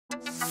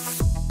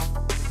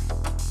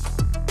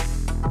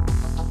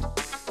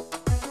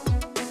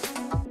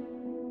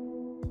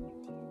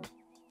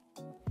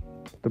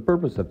The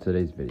purpose of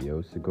today's video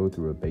is to go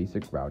through a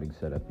basic routing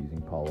setup using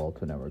Palo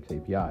Alto Networks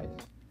APIs.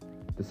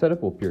 The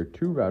setup will peer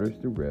two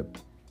routers through RIP.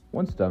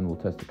 Once done, we'll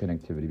test the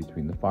connectivity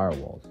between the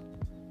firewalls.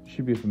 You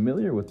should be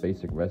familiar with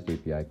basic REST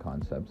API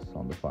concepts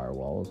on the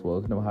firewall, as well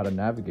as know how to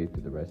navigate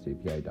through the REST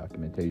API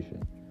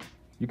documentation.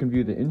 You can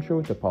view the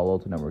Intro to Palo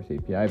Alto Networks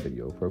API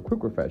video for a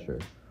quick refresher,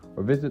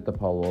 or visit the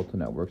Palo Alto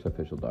Networks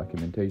official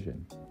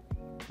documentation.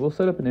 We'll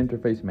set up an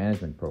interface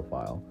management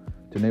profile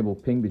to enable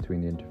ping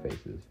between the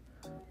interfaces.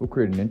 We'll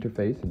create an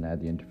interface and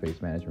add the interface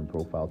management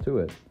profile to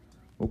it.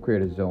 We'll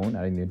create a zone,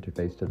 adding the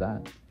interface to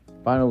that.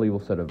 Finally, we'll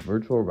set a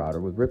virtual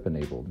router with RIP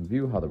enabled and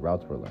view how the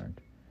routes were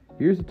learned.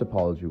 Here's the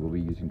topology we'll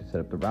be using to set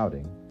up the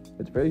routing.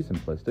 It's very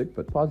simplistic,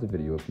 but pause the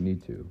video if you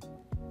need to.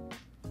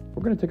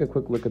 We're going to take a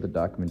quick look at the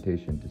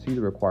documentation to see the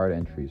required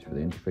entries for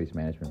the interface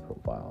management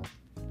profile,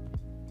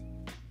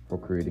 for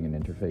creating an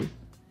interface,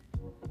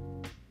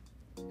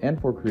 and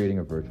for creating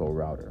a virtual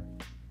router.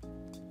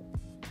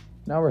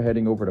 Now we're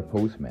heading over to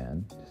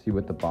Postman to see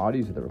what the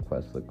bodies of the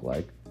requests look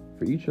like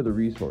for each of the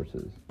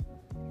resources,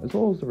 as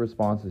well as the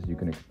responses you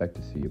can expect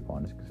to see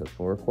upon a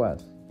successful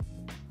request.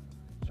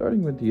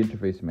 Starting with the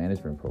interface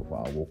management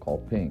profile, we'll call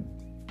ping.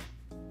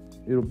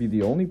 It'll be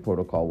the only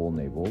protocol we'll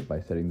enable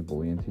by setting the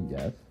boolean to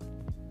yes.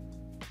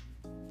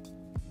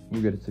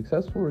 We'll get a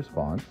successful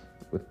response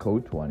with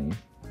code 20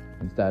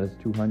 and status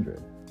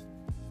 200.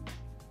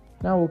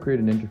 Now we'll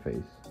create an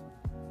interface.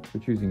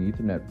 We're choosing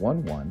Ethernet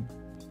 1.1,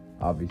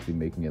 obviously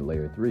making it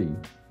layer 3,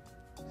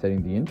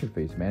 setting the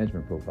interface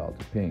management profile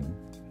to ping,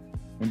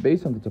 and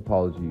based on the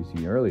topology you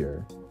seen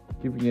earlier,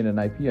 giving it an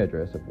IP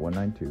address of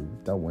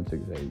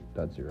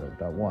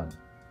 192.168.0.1.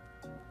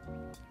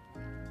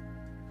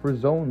 For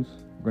zones,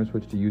 we're going to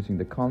switch to using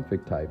the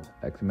config type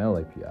Xml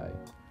Api.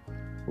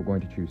 We're going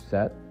to choose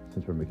set,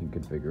 since we're making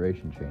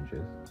configuration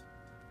changes,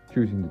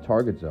 choosing the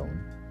target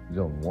zone,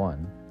 zone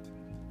 1,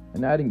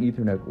 and adding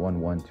Ethernet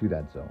 1.1 to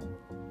that zone.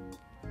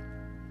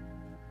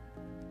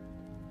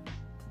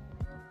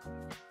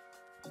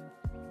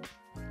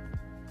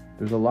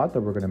 There's a lot that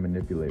we're going to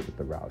manipulate with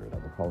the router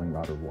that we're calling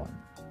router 1.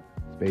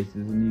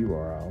 Spaces in the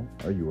URL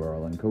are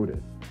URL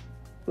encoded.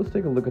 Let's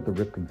take a look at the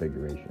RIP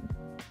configuration.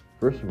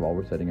 First of all,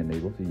 we're setting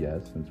enable to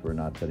yes. Since we're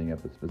not setting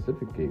up a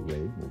specific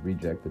gateway, we'll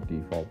reject the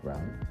default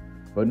route.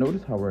 But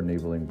notice how we're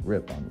enabling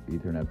RIP on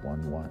Ethernet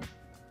 1.1.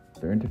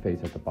 The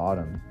interface at the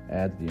bottom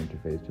adds the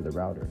interface to the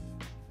router.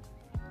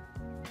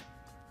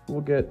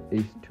 We'll get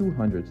a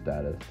 200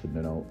 status to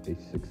denote a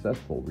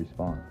successful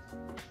response.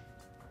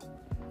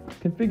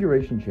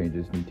 Configuration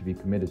changes need to be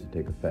committed to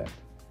take effect.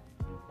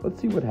 Let's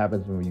see what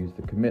happens when we use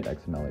the commit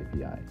XML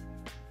API.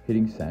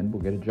 Hitting send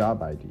will get a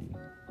job ID.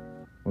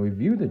 When we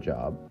view the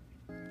job,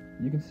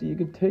 you can see it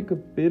could take a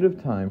bit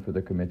of time for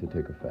the commit to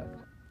take effect.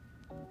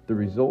 The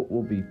result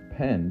will be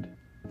penned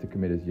if the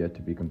commit is yet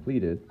to be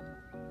completed.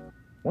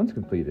 Once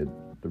completed,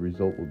 the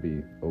result will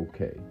be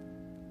OK.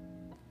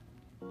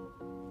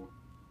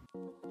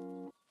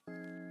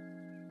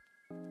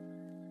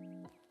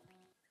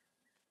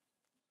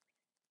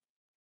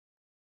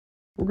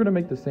 We're going to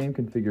make the same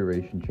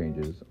configuration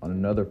changes on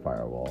another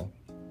firewall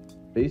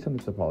based on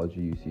the topology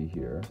you see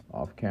here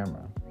off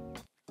camera.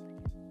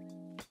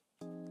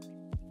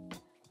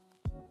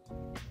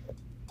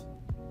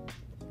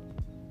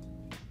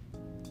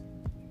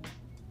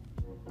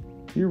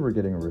 Here we're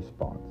getting a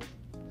response,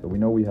 so we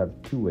know we have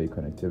two-way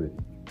connectivity.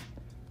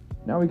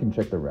 Now we can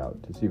check the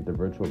route to see if the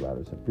virtual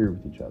routers have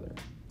paired with each other.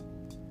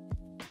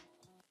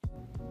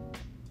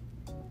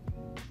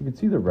 You can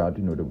see the route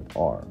denoted with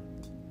R,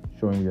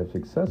 showing we have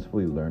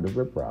successfully learned a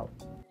RIP route.